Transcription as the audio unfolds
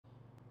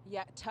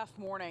Yeah, tough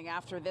morning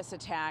after this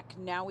attack.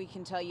 Now we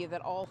can tell you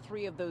that all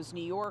three of those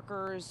New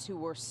Yorkers who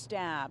were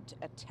stabbed,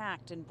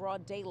 attacked in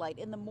broad daylight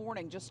in the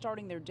morning, just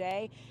starting their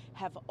day,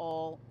 have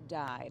all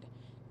died.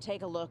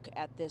 Take a look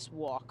at this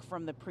walk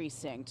from the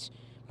precinct.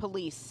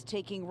 Police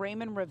taking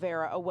Raymond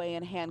Rivera away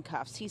in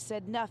handcuffs. He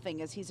said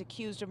nothing as he's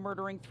accused of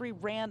murdering three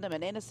random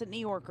and innocent New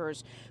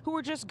Yorkers who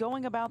were just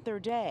going about their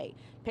day.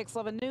 Pix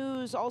 11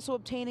 News also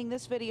obtaining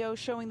this video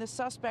showing the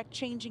suspect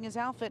changing his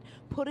outfit,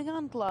 putting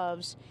on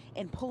gloves,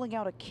 and pulling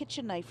out a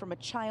kitchen knife from a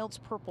child's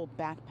purple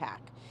backpack.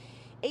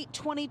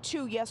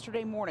 8:22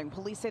 yesterday morning,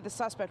 police say the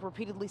suspect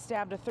repeatedly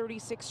stabbed a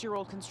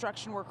 36-year-old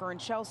construction worker in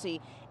Chelsea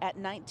at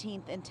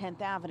 19th and 10th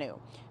Avenue.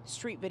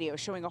 Street video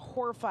showing a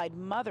horrified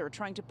mother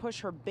trying to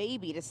push her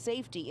baby to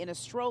safety in a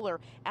stroller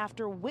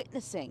after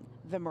witnessing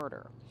the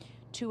murder.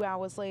 2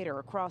 hours later,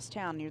 across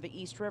town near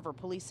the East River,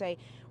 police say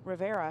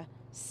Rivera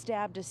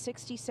stabbed a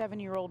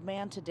 67-year-old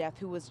man to death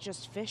who was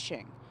just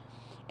fishing.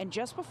 And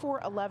just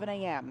before 11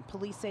 a.m.,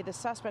 police say the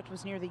suspect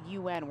was near the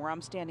UN, where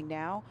I'm standing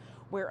now,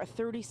 where a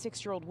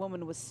 36-year-old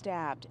woman was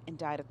stabbed and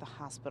died at the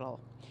hospital.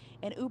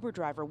 An Uber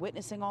driver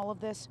witnessing all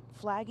of this,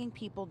 flagging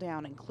people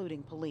down,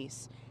 including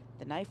police.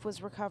 The knife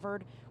was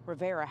recovered.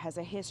 Rivera has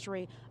a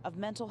history of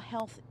mental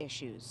health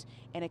issues,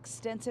 an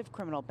extensive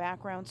criminal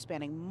background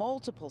spanning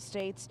multiple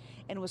states,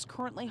 and was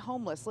currently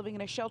homeless, living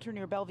in a shelter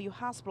near Bellevue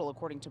Hospital,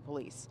 according to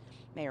police.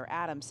 Mayor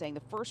Adams saying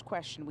the first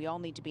question we all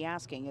need to be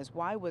asking is,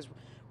 why was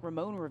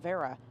Ramon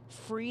Rivera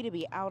free to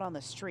be out on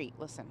the street?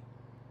 Listen.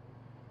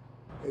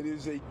 It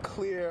is a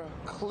clear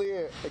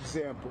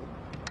example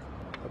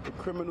of the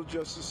criminal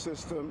justice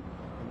system,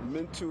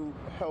 mental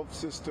health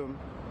system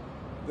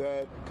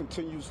that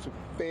continues to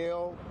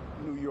fail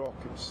New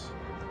Yorkers.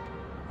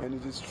 And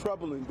it is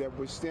troubling that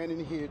we're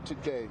standing here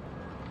today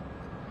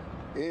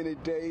in a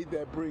day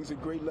that brings a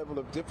great level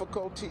of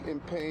difficulty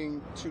and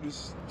pain to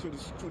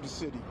the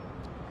city.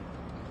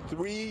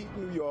 3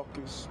 New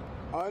Yorkers,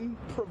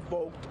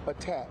 unprovoked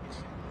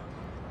attacks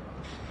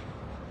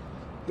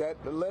that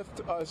left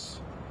us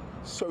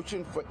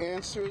searching for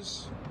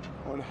answers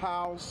on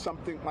how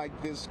something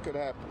like this could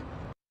happen.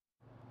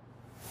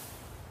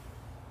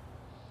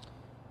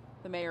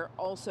 The mayor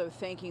also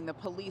thanking the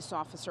police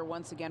officer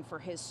once again for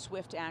his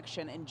swift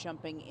action in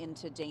jumping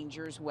into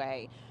danger's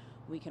way.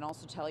 We can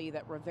also tell you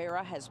that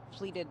Rivera has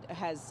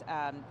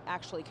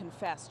actually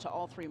confessed to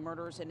all 3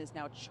 murders and is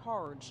now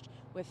charged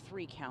with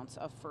 3 counts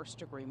of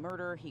first-degree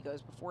murder. He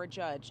goes before a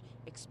judge,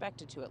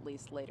 expected to at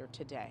least later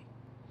today.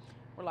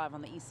 We're live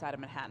on the east side of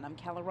Manhattan. I'm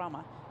Kelly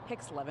Rama,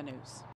 Pix 11 News.